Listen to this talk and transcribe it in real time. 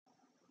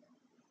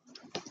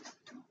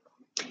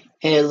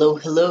Hello,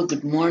 hello,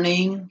 good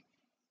morning.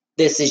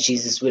 This is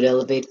Jesus with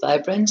Elevate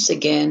Vibrance.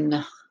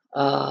 Again,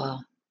 uh,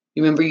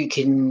 remember you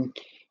can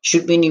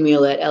shoot me an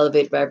email at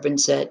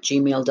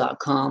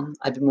elevatevibrance@gmail.com.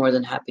 I'd be more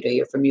than happy to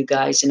hear from you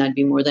guys, and I'd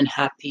be more than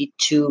happy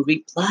to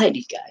reply to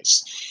you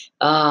guys.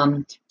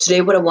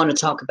 Today, what I want to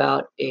talk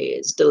about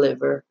is the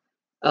liver,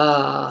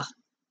 uh,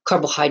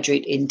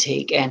 carbohydrate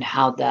intake, and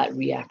how that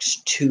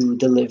reacts to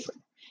the liver.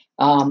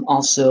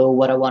 Also,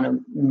 what I want to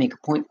make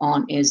a point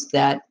on is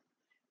that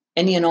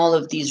any and all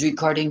of these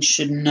recordings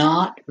should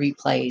not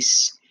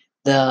replace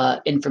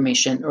the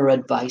information or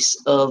advice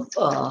of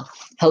a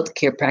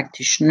healthcare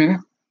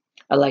practitioner,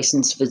 a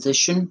licensed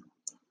physician,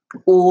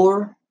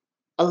 or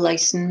a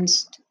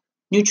licensed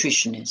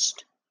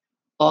nutritionist.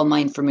 All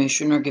my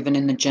information are given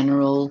in a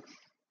general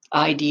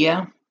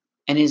idea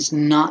and is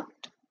not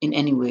in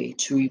any way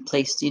to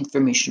replace the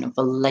information of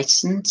a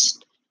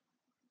licensed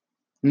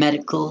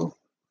medical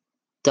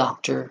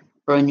doctor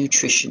or a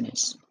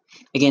nutritionist.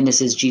 Again,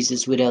 this is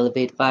Jesus with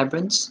Elevate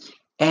Vibrance.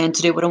 And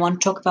today, what I want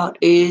to talk about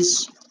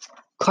is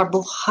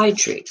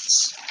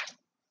carbohydrates.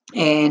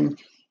 And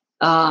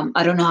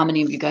I don't know how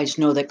many of you guys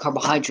know that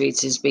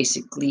carbohydrates is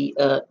basically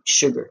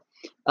sugar.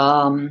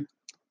 And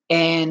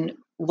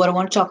what I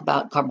want to talk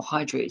about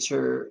carbohydrates,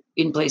 or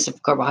in place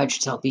of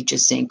carbohydrates, I'll be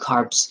just saying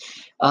carbs,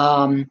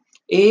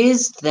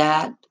 is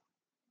that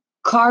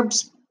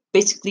carbs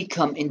basically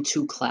come in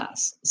two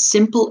classes,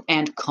 simple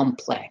and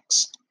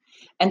complex.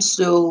 And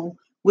so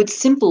with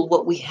simple,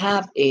 what we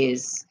have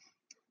is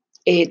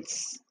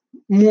it's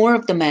more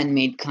of the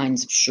man-made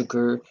kinds of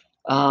sugar,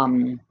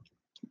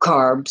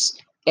 carbs,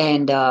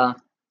 and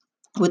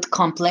with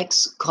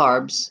complex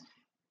carbs,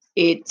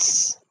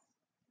 it's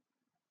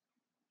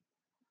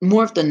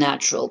more of the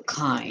natural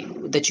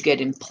kind that you get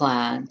in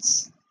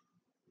plants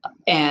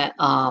and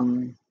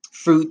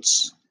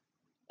fruits,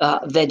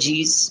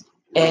 veggies.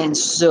 And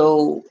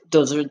so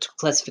those are the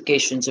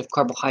classifications of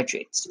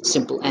carbohydrates,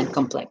 simple and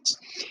complex.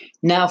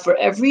 Now, for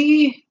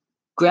every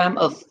gram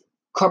of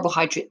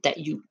carbohydrate that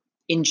you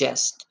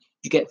ingest,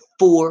 you get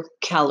 4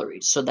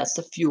 calories. So that's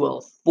the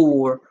fuel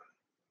for,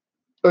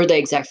 or the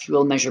exact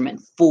fuel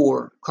measurement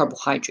for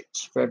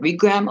carbohydrates. For every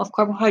gram of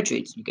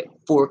carbohydrates, you get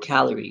 4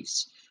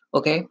 calories.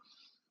 Okay?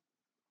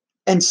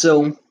 And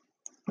so,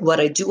 what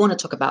I do want to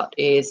talk about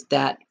is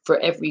that for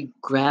every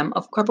gram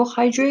of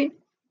carbohydrate,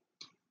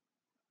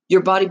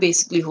 your body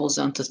basically holds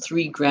on to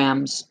 3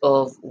 grams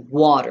of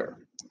water.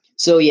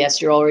 So,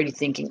 yes, you're already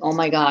thinking, oh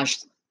my gosh,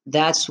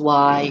 that's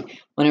why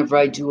whenever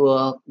I do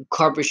a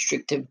carb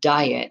restrictive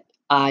diet,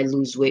 I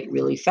lose weight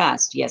really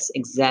fast. Yes,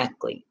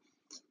 exactly.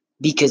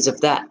 Because of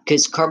that.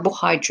 Because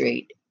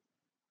carbohydrate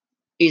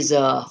is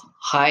a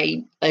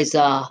hydrogen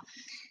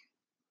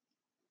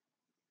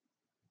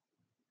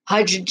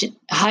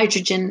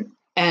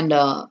and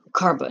a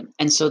carbon.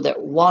 And so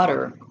that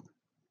water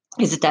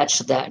is attached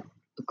to that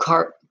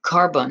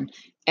carbon,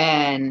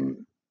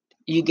 and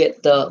you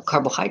get the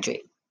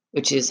carbohydrate,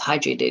 which is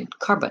hydrated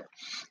carbon.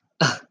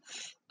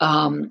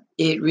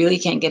 It really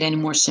can't get any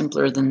more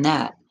simpler than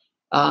that.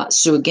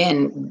 So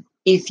again,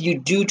 if you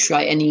do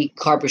try any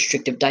carb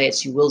restrictive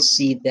diets, you will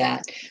see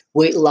that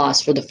weight loss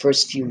for the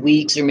first few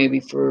weeks or maybe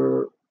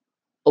for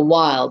a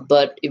while,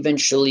 but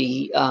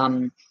eventually,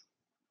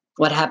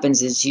 what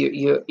happens is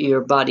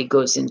your body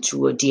goes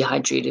into a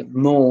dehydrated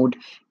mode,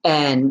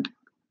 and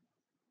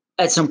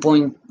at some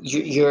point,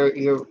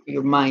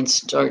 your mind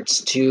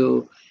starts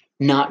to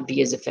not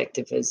be as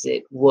effective as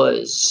it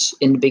was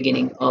in the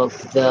beginning of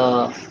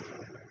the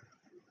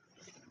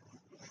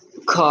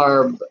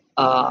carb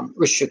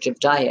restrictive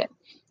diet.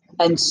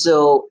 And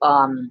so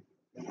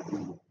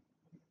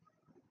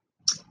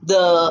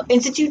the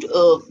Institute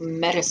of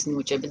Medicine,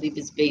 which I believe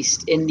is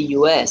based in the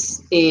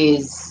US,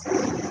 is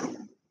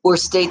or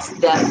states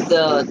that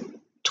the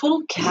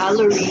total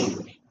calorie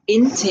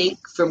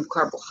intake from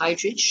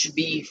carbohydrates should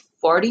be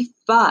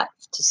 45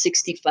 to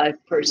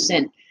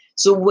 65%.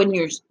 So when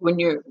you're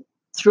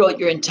throughout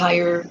your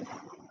entire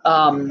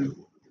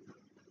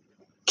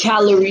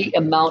calorie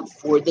amount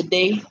for the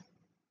day,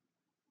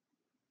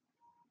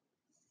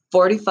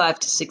 45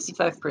 to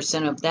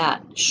 65% of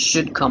that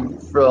should come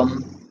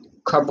from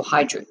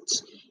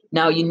carbohydrates.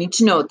 Now, you need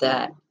to know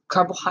that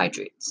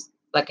carbohydrates,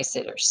 like I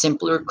said, are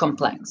simpler,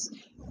 complex.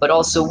 But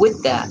also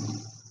with that,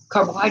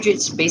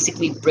 carbohydrates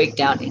basically break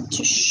down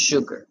into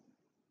sugar,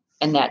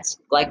 and that's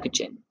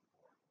glycogen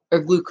or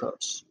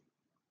glucose.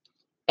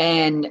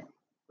 And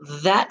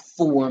that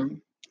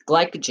form,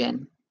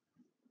 glycogen,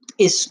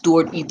 is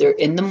stored either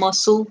in the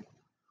muscle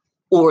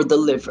or the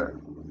liver.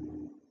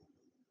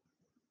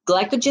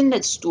 Glycogen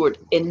that's stored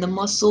in the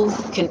muscle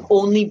can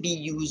only be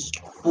used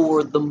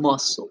for the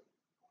muscle.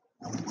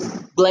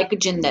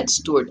 Glycogen that's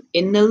stored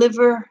in the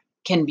liver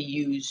can be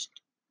used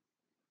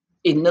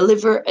in the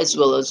liver as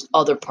well as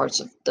other parts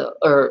of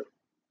the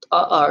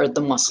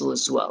muscle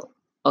as well.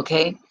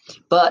 Okay,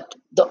 but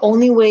the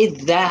only way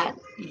that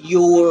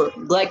your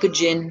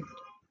glycogen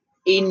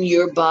in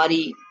your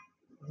body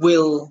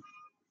will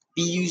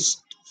be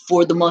used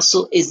for the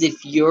muscle is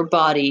if your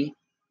body